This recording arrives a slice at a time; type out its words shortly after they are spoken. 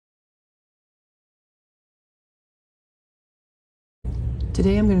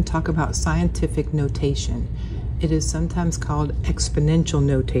Today I'm going to talk about scientific notation. It is sometimes called exponential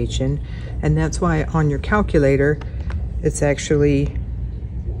notation, and that's why on your calculator it's actually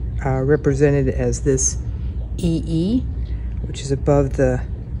represented as this EE, which is above the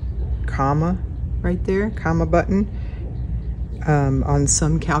comma right there, comma button. On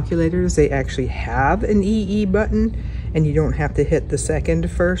some calculators they actually have an EE button, and you don't have to hit the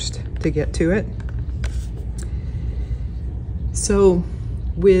second first to get to it. So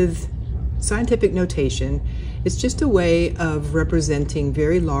with scientific notation, it's just a way of representing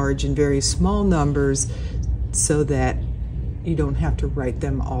very large and very small numbers so that you don't have to write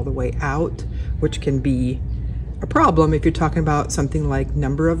them all the way out, which can be a problem if you're talking about something like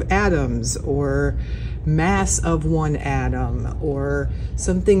number of atoms or mass of one atom, or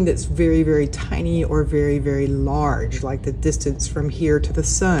something that's very, very tiny or very, very large, like the distance from here to the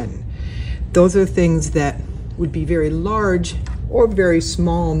sun. Those are things that would be very large or very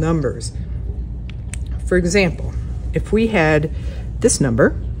small numbers. For example, if we had this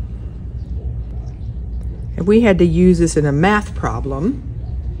number and we had to use this in a math problem,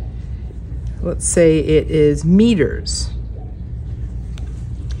 let's say it is meters,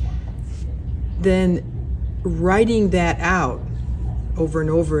 then writing that out over and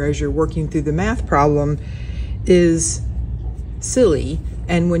over as you're working through the math problem is silly.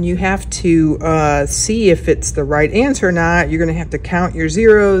 And when you have to see if it's the right answer or not, you're going to have to count your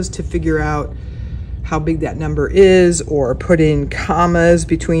zeros to figure out how big that number is, or put in commas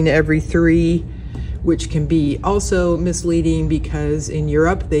between every three, which can be also misleading because in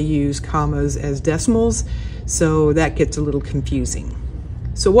Europe they use commas as decimals, so that gets a little confusing.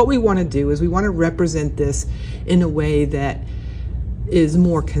 So what we want to do is we want to represent this in a way that is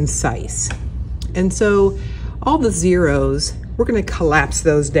more concise. And so all the zeros, we're going to collapse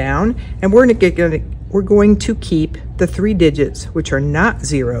those down, and we're going to keep the 3 digits which are not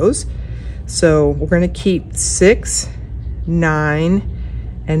zeros. So we're going to keep 6, 9,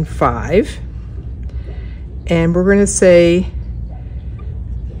 and 5, and we're going to say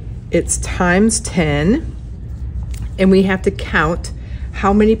it's times 10, and we have to count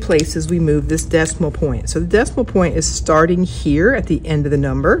how many places we move this decimal point. So the decimal point is starting here at the end of the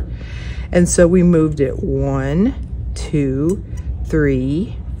number, and so we moved it 1, 2,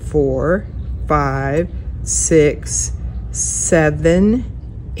 3, 4, 5, 6, 7,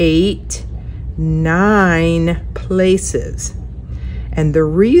 8, 9 places. And the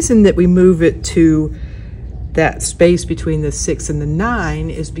reason that we move it to that space between the 6 and the 9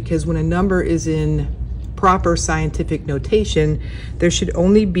 is because when a number is in proper scientific notation, there should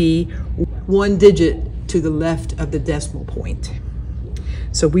only be 1 digit to the left of the decimal point.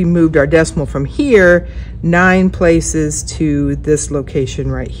 So we moved our decimal from here 9 places to this location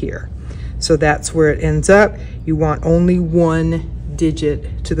right here. So that's where it ends up. You want only 1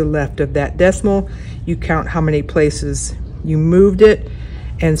 digit to the left of that decimal. You count how many places you moved it,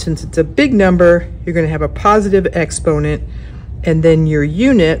 and since it's a big number, you're going to have a positive exponent, and then your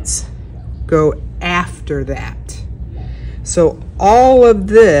units go after that. So all of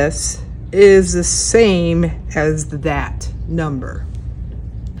this is the same as that number.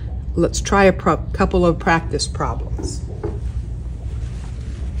 Let's try a couple of practice problems.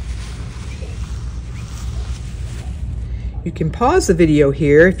 You can pause the video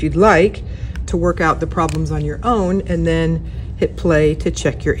here if you'd like to work out the problems on your own, and then hit play to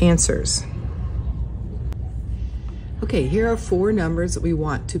check your answers. Okay, here are 4 numbers that we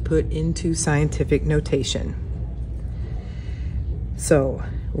want to put into scientific notation. So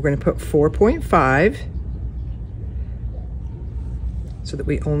we're going to put 4.5 so that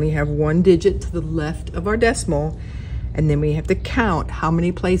we only have 1 digit to the left of our decimal, and then we have to count how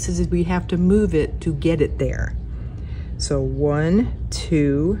many places we have to move it to get it there. So 1,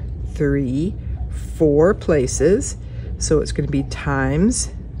 2, 3, 4 places. So it's going to be times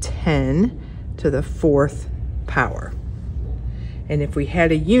 10 to the 4th power. And if we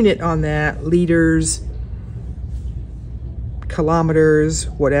had a unit on that, liters, kilometers,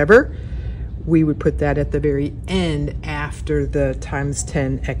 whatever, we would put that at the very end after the times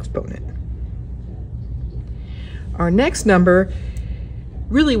 10 exponent. Our next number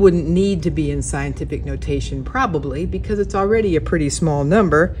really wouldn't need to be in scientific notation probably, because it's already a pretty small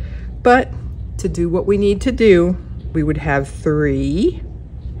number, but to do what we need to do, we would have 3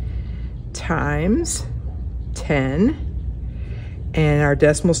 times 10, and our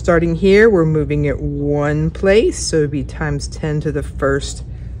decimal starting here, we're moving it 1 place, so it'd be times 10 to the 1st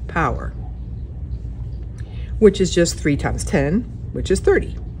power, which is just 3 times 10, which is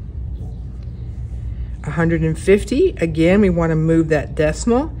 30. 150, again, we want to move that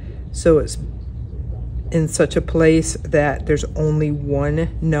decimal, so it's in such a place that there's only one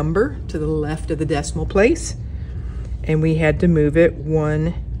number to the left of the decimal place, and we had to move it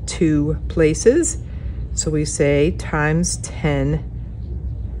 1, 2 places. So we say times 10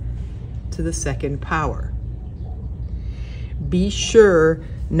 to the second power. Be sure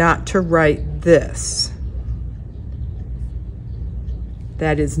not to write this.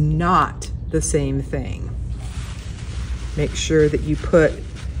 That is not the same thing. Make sure that you put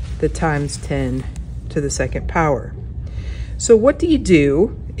the times 10 to the second power. So what do you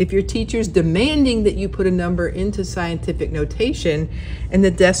do if your teacher's demanding that you put a number into scientific notation and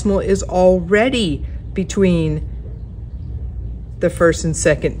the decimal is already between the first and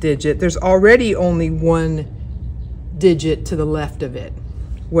second digit? There's already only one digit to the left of it.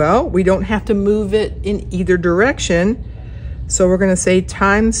 Well, we don't have to move it in either direction. So we're going to say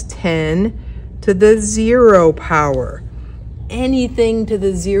times 10 to the 0 power. Anything to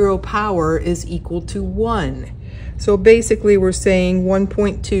the 0 power is equal to 1. So basically we're saying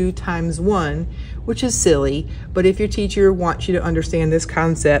 1.2 times 1, which is silly, but if your teacher wants you to understand this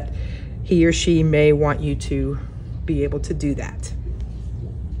concept, he or she may want you to be able to do that.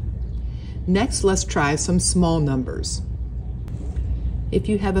 Next, let's try some small numbers. If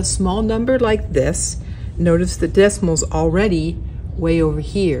you have a small number like this, notice the decimal's already way over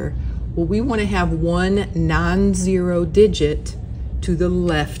here. Well, we want to have one non-zero digit to the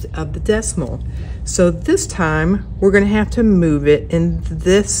left of the decimal. So this time we're going to have to move it in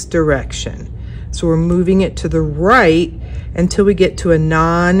this direction. So we're moving it to the right until we get to a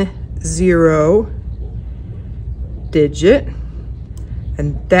non-zero digit,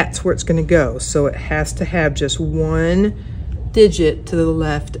 and that's where it's going to go. So it has to have just one digit to the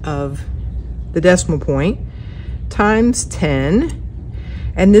left of the decimal point, times 10.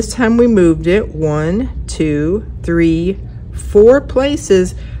 And this time we moved it 1, 2, 3, 4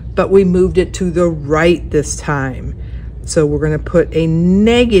 places, but we moved it to the right this time. So we're going to put a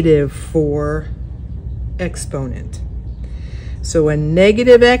 -4 exponent. So a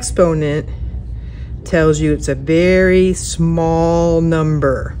negative exponent tells you it's a very small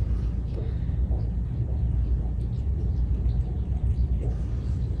number.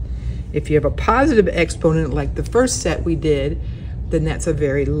 If you have a positive exponent like the first set we did, then that's a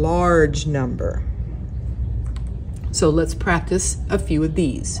very large number. So let's practice a few of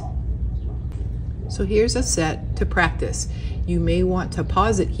these. So here's a set to practice. You may want to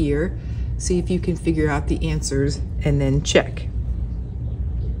pause it here, see if you can figure out the answers, and then check.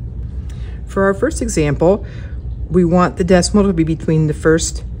 For our first example, we want the decimal to be between the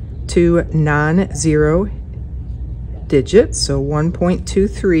first two non-zero digits, so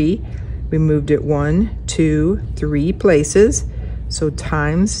 1.23. We moved it 1, 2, 3 places, so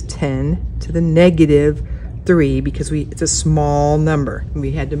times 10 to the -3 because it's a small number.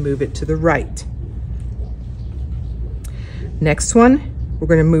 We had to move it to the right. Next one, we're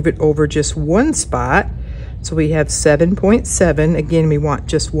going to move it over just one spot. So we have 7.7. Again, we want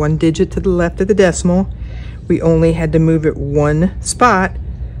just one digit to the left of the decimal. We only had to move it one spot,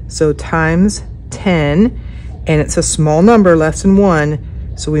 so times 10, and it's a small number, less than 1,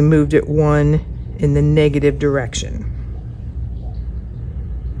 so we moved it 1 in the negative direction.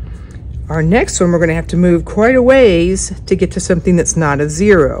 Our next one, we're going to have to move quite a ways to get to something that's not a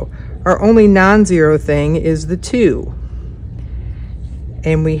 0. Our only non-zero thing is the 2.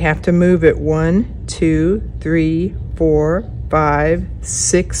 And we have to move it 1, 2, 3, 4, 5,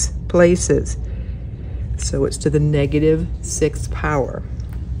 6 places. So it's to the -6th power.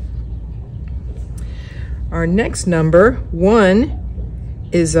 Our next number, 1,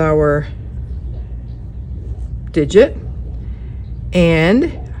 is our digit.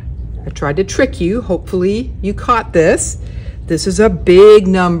 And I tried to trick you. Hopefully you caught this. This is a big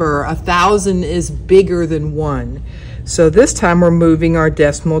number. 1,000 is bigger than 1. So this time we're moving our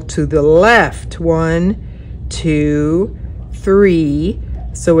decimal to the left. 1, 2, 3.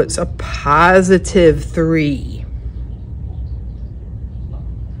 So it's a +3.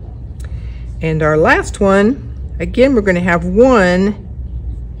 And our last one, again, we're going to have 1.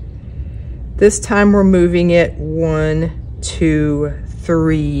 This time we're moving it 1, 2,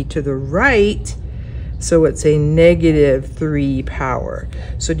 3 to the right. So it's a -3 power.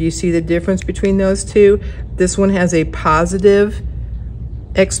 So do you see the difference between those two? This one has a positive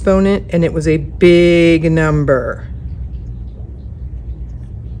exponent and it was a big number,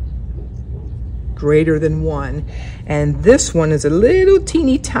 greater than 1. And this one is a little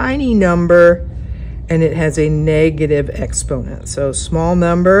teeny tiny number and it has a negative exponent. So small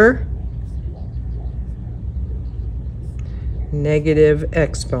number, negative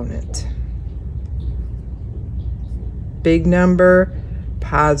exponent. Big number,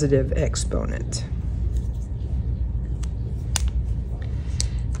 positive exponent.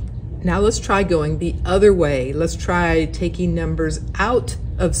 Now let's try going the other way. Let's try taking numbers out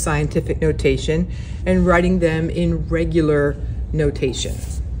of scientific notation and writing them in regular notation.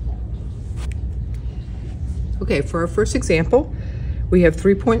 Okay, for our first example, we have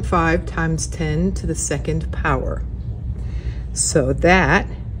 3.5 times 10 to the second power. So that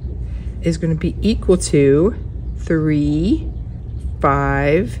is going to be equal to 3,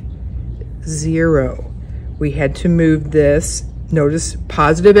 5, 0. We had to move this, notice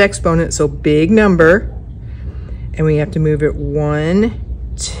positive exponent, so big number, and we have to move it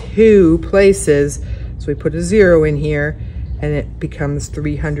 1, 2 places. So we put a 0 in here and it becomes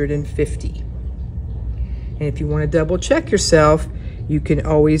 350. And if you want to double check yourself, you can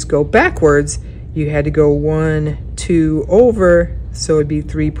always go backwards. You had to go 1, 2 over, so it'd be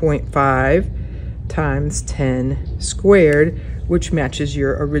 3.5 times 10 squared, which matches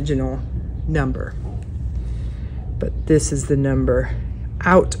your original number. But this is the number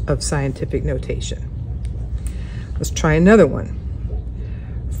out of scientific notation. Let's try another one.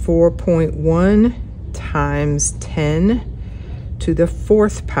 4.1 times 10 to the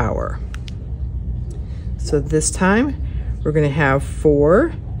fourth power. So this time we're going to have 4,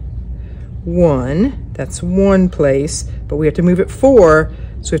 1, that's one place, but we have to move it 4,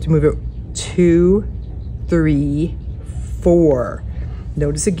 so we have to move it 2, 3, 4.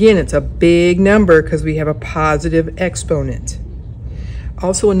 Notice again, it's a big number because we have a positive exponent.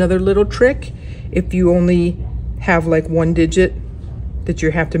 Also, another little trick, if you only have like one digit that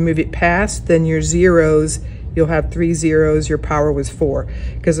you have to move it past, then your zeros, you'll have 3 zeros, your power was 4,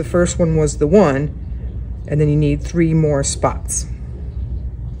 because the first one was the 1, and then you need 3 more spots.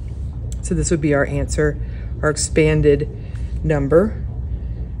 So this would be our answer, our expanded number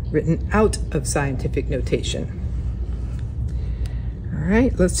written out of scientific notation. All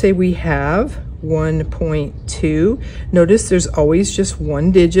right, let's say we have 1.2. Notice there's always just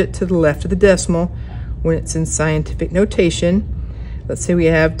one digit to the left of the decimal when it's in scientific notation. Let's say we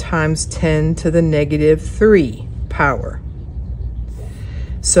have times 10 to the negative 3 power.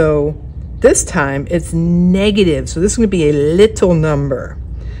 So this time it's negative, so this is going to be a little number.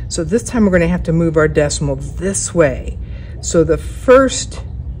 So this time we're going to have to move our decimal this way. So the first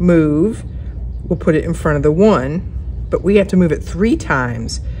move, we'll put it in front of the 1, but we have to move it 3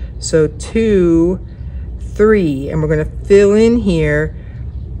 times. So 2, 3, and we're going to fill in here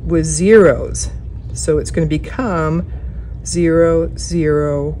with zeros. So it's going to become 0,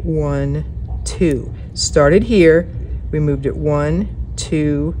 0, 1, 2. Started here, we moved it 1,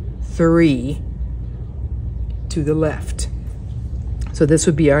 2, 3 to the left. So this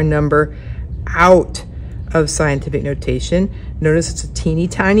would be our number out of scientific notation. Notice it's a teeny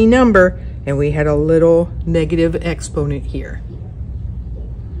tiny number and we had a little negative exponent here.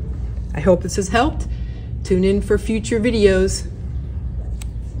 I hope this has helped. Tune in for future videos.